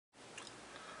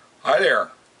Hi there,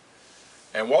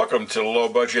 and welcome to the low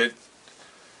budget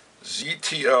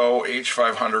ZTO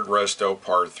H500 Resto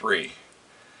Part 3.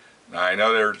 Now I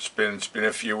know it's been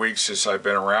a few weeks since I've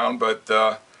been around, but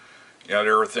there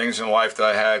were things in life that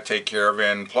I had to take care of,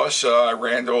 and plus I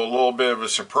ran into a little bit of a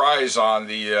surprise on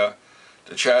the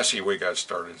chassis we got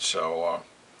started. So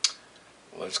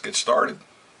let's get started.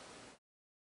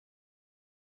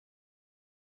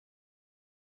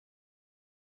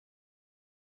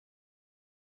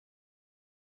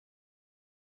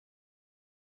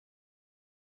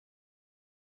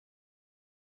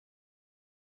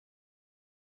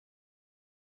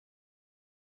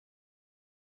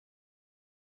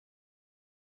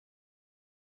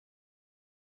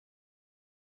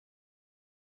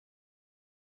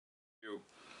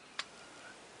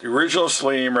 The original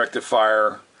selenium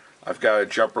rectifier, I've got a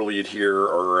jumper lead here,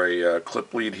 or a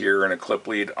clip lead here, and a clip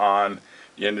lead on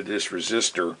the end of this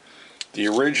resistor. The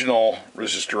original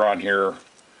resistor on here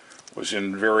was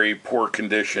in very poor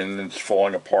condition and it's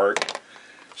falling apart.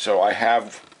 So I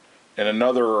have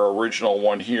another original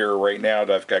one here right now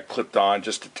that I've got clipped on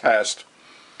just to test,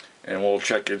 and we'll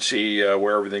check and see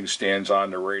where everything stands on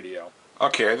the radio.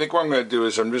 Okay, I think what I'm going to do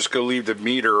is I'm just going to leave the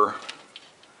meter,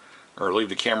 or leave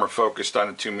the camera focused on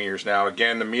the 2 meters now.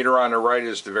 Again, the meter on the right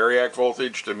is the variac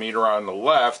voltage. The meter on the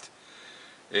left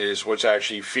is what's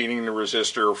actually feeding the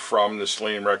resistor from the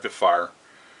selenium rectifier.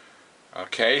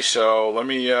 Okay, so let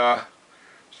me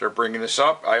start bringing this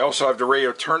up. I also have the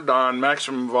radio turned on,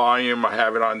 maximum volume. I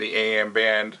have it on the AM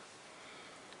band.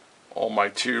 All my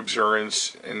tubes are in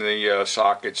the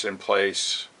sockets in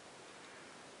place.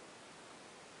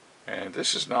 And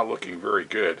this is not looking very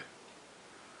good.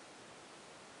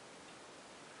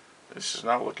 This is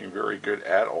not looking very good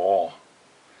at all.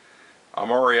 I'm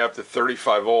already up to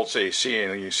 35 volts AC,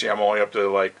 and you can see I'm only up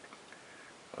to like,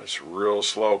 it's real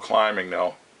slow climbing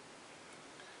though.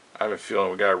 I have a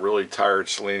feeling we got a really tired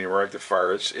selenium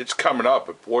rectifier. It's coming up,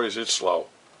 but boy is it slow.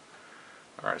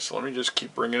 Alright, so let me just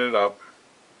keep bringing it up.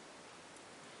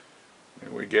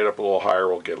 If we get up a little higher,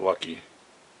 we'll get lucky.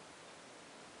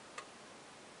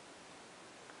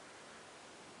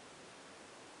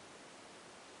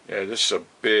 Yeah, this is a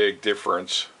big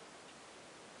difference.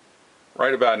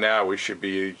 Right about now we should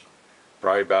be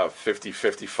probably about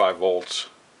 50-55 volts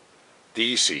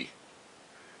DC.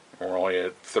 We're only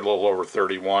at a little over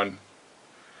 31.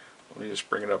 Let me just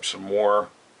bring it up some more.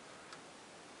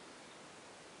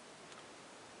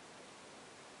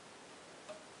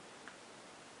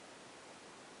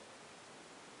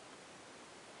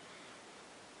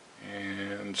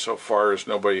 And so far there's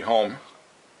nobody home.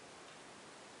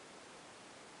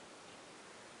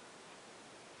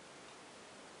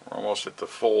 We're almost at the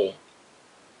full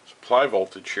supply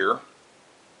voltage here.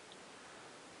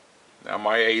 Now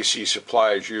my AC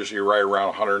supply is usually right around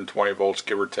 120 volts,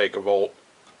 give or take a volt.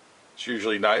 It's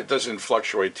usually not, it doesn't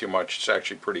fluctuate too much. It's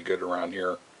actually pretty good around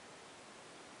here.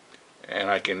 And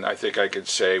I think I could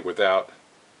say without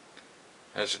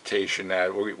hesitation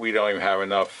that we don't even have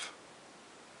enough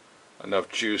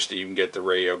juice to even get the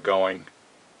radio going.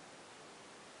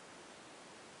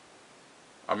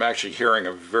 I'm actually hearing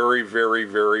a very, very,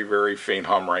 very, very faint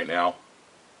hum right now.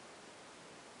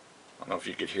 I don't know if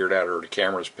you could hear that or the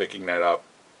camera's picking that up.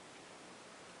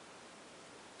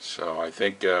 So I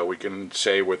think we can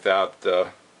say without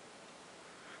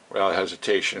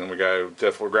hesitation, we're going to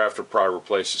have to probably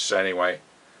replace this anyway.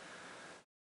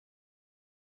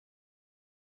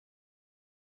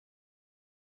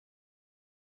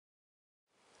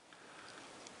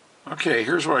 Okay,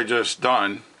 here's what I just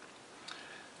done.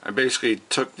 I basically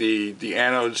took the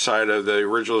anode side of the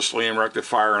original selenium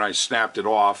rectifier and I snapped it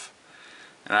off,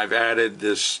 and I've added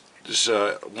this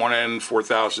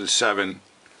 1N4007,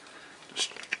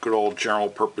 just good old general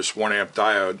purpose 1 amp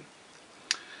diode,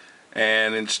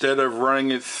 and instead of running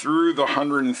it through the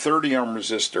 130 ohm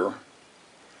resistor,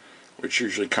 which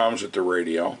usually comes with the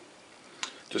radio,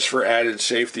 just for added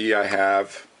safety I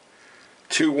have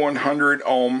two 100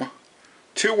 ohm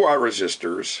 2 watt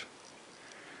resistors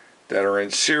that are in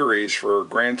series for a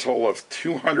grand total of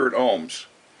 200 ohms.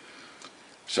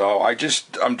 So I'm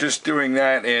just doing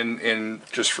that in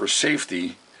just for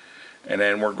safety, and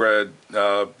then we're going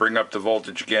to bring up the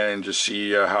voltage again and just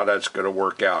see how that's going to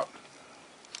work out.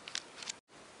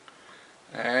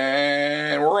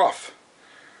 And we're off.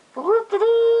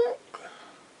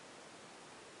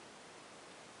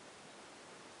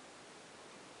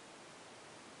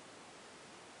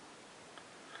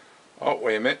 Oh,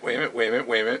 wait a minute.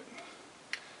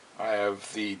 I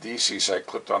have the DC side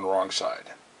clipped on the wrong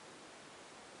side.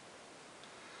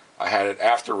 I had it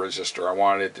after resistor. I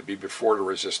wanted it to be before the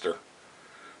resistor.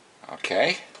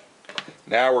 Okay,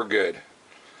 now we're good.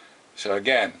 So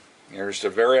again, here's the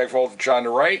variac voltage on the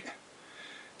right,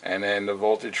 and then the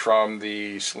voltage from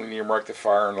the selenium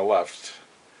rectifier on the left.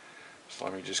 So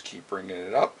let me just keep bringing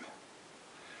it up.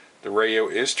 The radio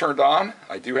is turned on.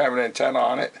 I do have an antenna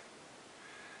on it.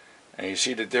 And you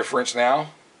see the difference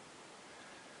now?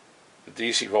 The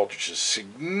DC voltage is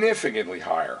significantly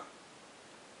higher,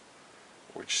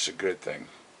 which is a good thing.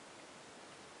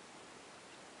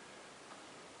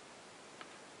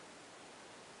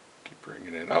 Keep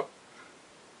bringing it up.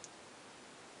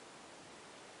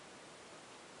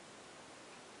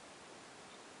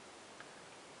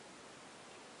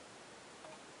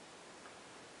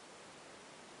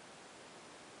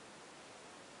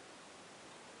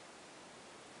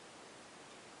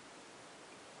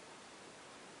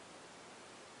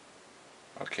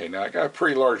 Okay, now I got a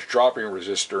pretty large dropping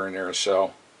resistor in there,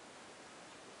 so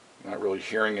I'm not really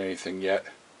hearing anything yet.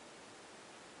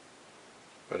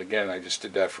 But again, I just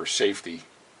did that for safety.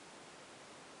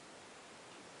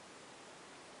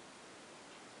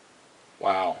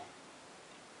 Wow.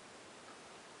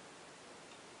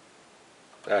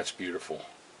 That's beautiful.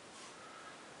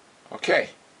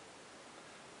 Okay.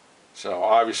 So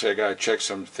obviously I got to check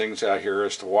some things out here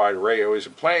as to why the radio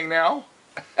isn't playing now.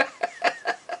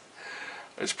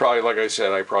 It's probably, like I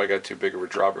said, I probably got too big of a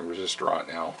dropping resistor on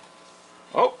now.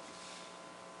 Oh!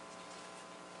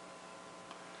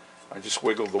 I just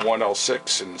wiggled the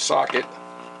 1L6 in the socket.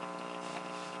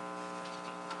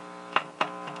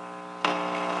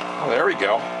 Oh, there we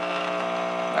go.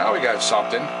 Now we got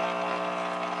something.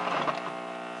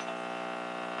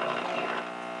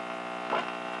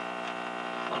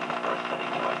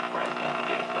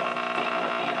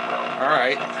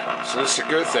 Alright, so this is a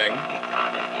good thing.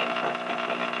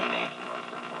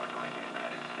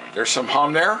 There's some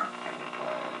hum there,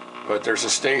 but there's a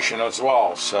station as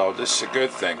well, so this is a good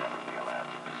thing.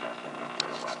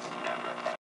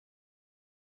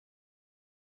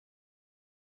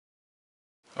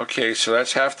 Okay, so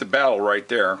that's half the battle right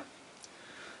there.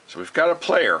 So we've got a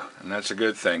player, and that's a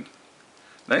good thing.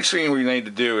 Next thing we need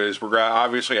to do is we're going to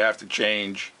obviously have to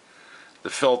change the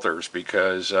filters,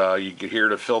 because you could hear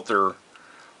the filter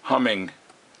humming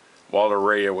while the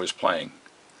radio was playing.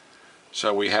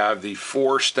 So we have the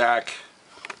 4-stack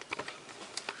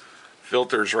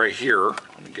filters right here.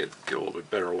 Let me get a little bit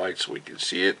better light so we can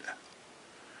see it.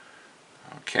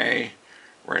 Okay,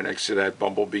 right next to that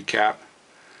bumblebee cap.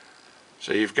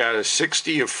 So you've got a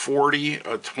 60, a 40,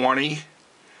 a 20,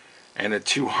 and a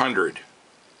 200.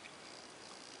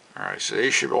 Alright, so they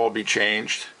should all be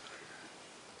changed.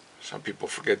 Some people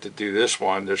forget to do this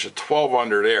one. There's a 12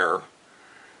 under there.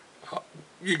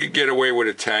 You could get away with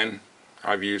a 10.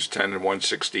 I've used 10 and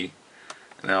 160,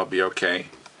 and that'll be okay.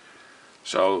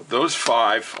 So those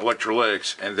 5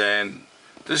 electrolytics, and then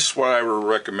this is what I would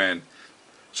recommend.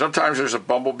 Sometimes there's a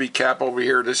bumblebee cap over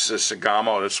here. This is a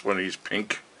Sagamo. That's one of these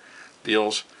pink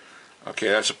deals. Okay,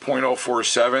 that's a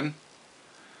 0.047.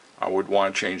 I would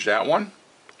want to change that one.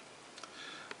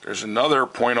 There's another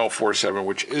 0.047,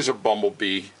 which is a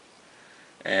bumblebee.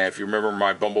 And if you remember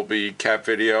my bumblebee cap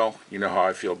video, you know how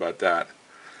I feel about that.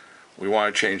 We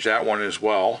want to change that one as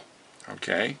well.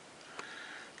 Okay.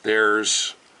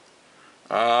 There's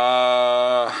it'd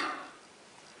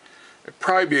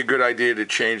probably be a good idea to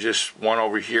change this one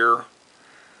over here.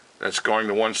 That's going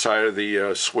to one side of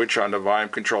the switch on the volume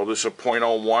control. This is a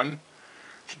 0.01.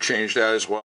 To change that as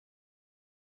well.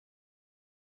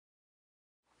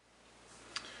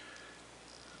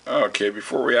 Okay,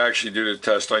 before we actually do the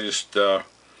test, I just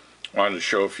wanted to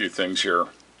show a few things here.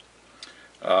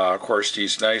 Of course,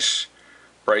 these nice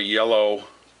bright yellow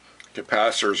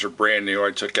capacitors are brand new. I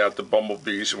took out the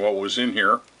bumblebees and what was in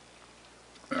here,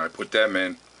 and I put them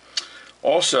in.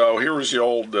 Also, here was the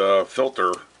old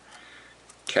filter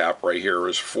cap right here. It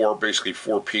was basically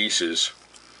four pieces,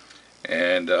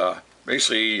 and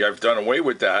basically I've done away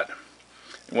with that.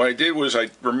 And what I did was I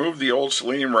removed the old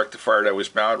selenium rectifier that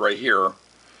was mounted right here,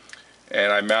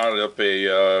 and I mounted up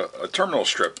a terminal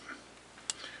strip.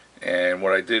 And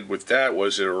what I did with that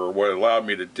was, or what it allowed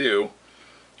me to do,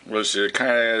 was to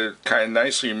kind of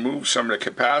nicely move some of the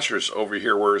capacitors over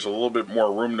here where there's a little bit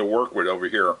more room to work with over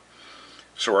here.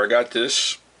 So I got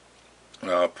this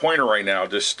pointer right now,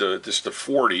 this to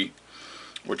 40,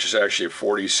 which is actually a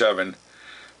 47.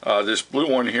 This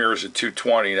blue one here is a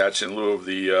 220. That's in lieu of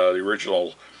the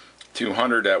original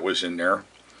 200 that was in there.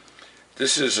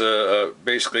 This is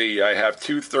basically, I have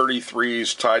two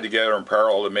 33s tied together in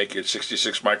parallel to make it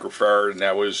 66 microfarad, and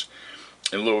that was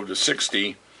in lieu of the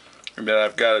 60. And then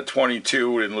I've got a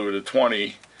 22 in lieu of the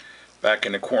 20 back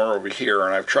in the corner over here,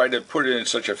 and I've tried to put it in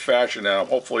such a fashion that I'll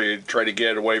hopefully try to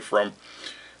get it away from,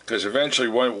 because eventually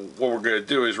what we're going to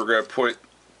do is we're going to put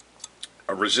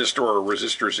resistor or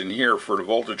resistors in here for the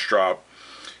voltage drop,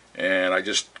 and I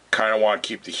just kind of want to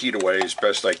keep the heat away as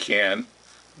best I can.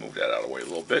 Move that out of the way a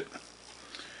little bit,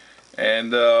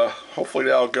 and hopefully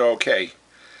that'll go okay.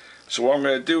 So what I'm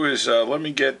going to do is let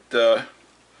me get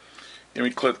me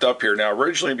clipped up here. Now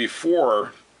originally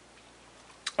before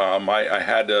I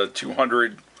had a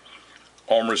 200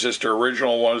 ohm resistor.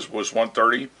 Original was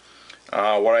 130.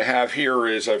 What I have here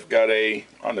is I've got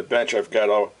on the bench, I've got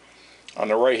on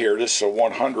the right here, this is a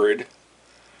 100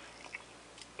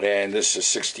 and this is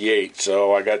 68.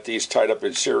 So I got these tied up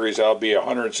in series. That'll be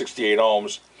 168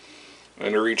 ohms,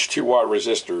 and they're each 2-watt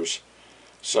resistors.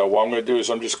 So what I'm going to do is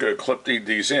I'm just going to clip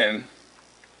these in,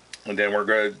 and then we're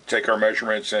going to take our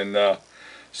measurements and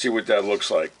see what that looks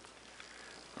like.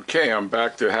 Okay, I'm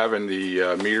back to having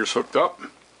the meters hooked up.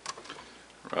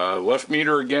 Left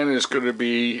meter again is going to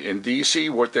be in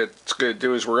DC. What that's going to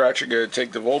do is we're actually going to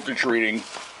take the voltage reading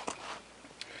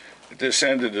at this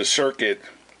end of the circuit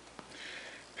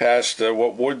past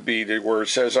what would be where it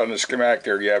says on the schematic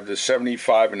there you have the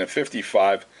 75 and the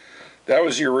 55. That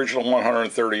was the original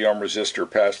 130 ohm resistor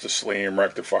past the selenium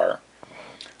rectifier.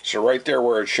 So right there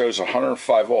where it shows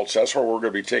 105 volts, that's where we're going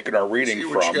to be taking our reading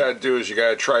from. What you got to do is you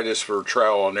got to try this for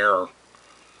trial and error.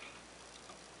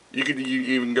 You could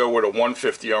even go with a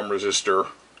 150 ohm resistor,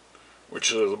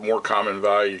 which is a more common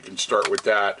value. You can start with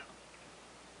that.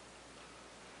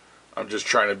 I'm just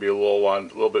trying to be a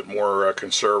little bit more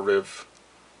conservative.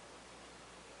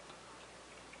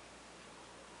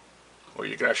 Well,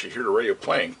 you can actually hear the radio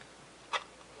playing.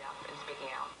 Yeah, it's speaking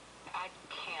out. I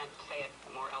can't say it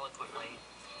more eloquently.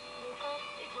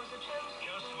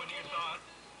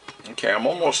 Okay, I'm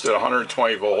almost at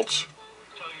 120 volts,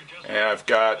 and I've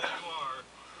got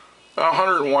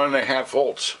 101.5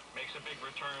 volts,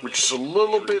 which is a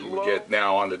little bit low. We get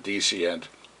now on the DC end.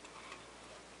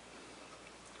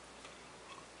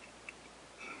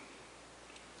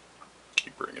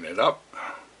 Keep bringing it up.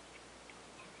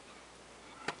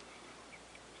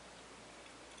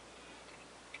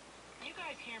 You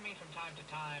guys hear me from time to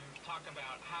time talk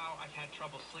about how I've had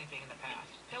trouble sleeping in the past.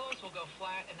 Pillows will go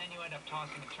flat and then you end up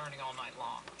tossing and turning all night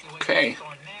long. Okay.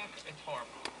 Sore neck, it's horrible.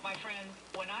 My friends,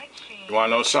 when I changed, you want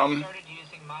to know something? Started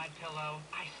using my pillow,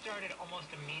 I started almost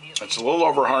immediately. It's a little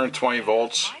over 120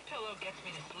 volts. My pillow gets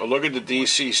me to sleep. But look at the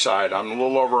DC side. I'm a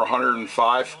little over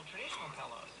 105.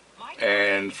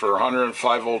 And for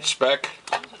 105 volt spec,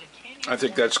 I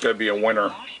think that's going to be a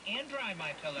winner.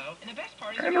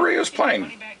 And the radio's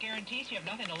playing.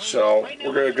 So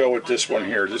we're going to go with this one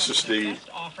here. This is the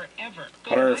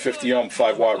 150 ohm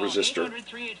 5-watt resistor.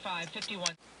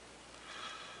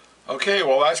 Okay,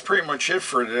 well that's pretty much it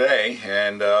for today.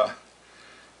 And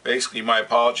basically my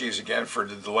apologies again for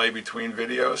the delay between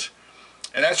videos.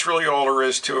 And that's really all there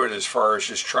is to it as far as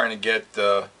just trying to get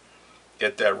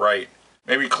that right.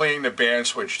 Maybe cleaning the band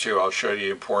switch too. I'll show you the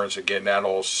importance of getting that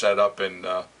all set up and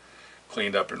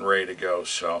cleaned up and ready to go.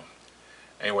 So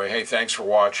anyway, hey, thanks for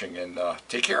watching, and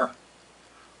take care.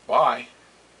 Bye.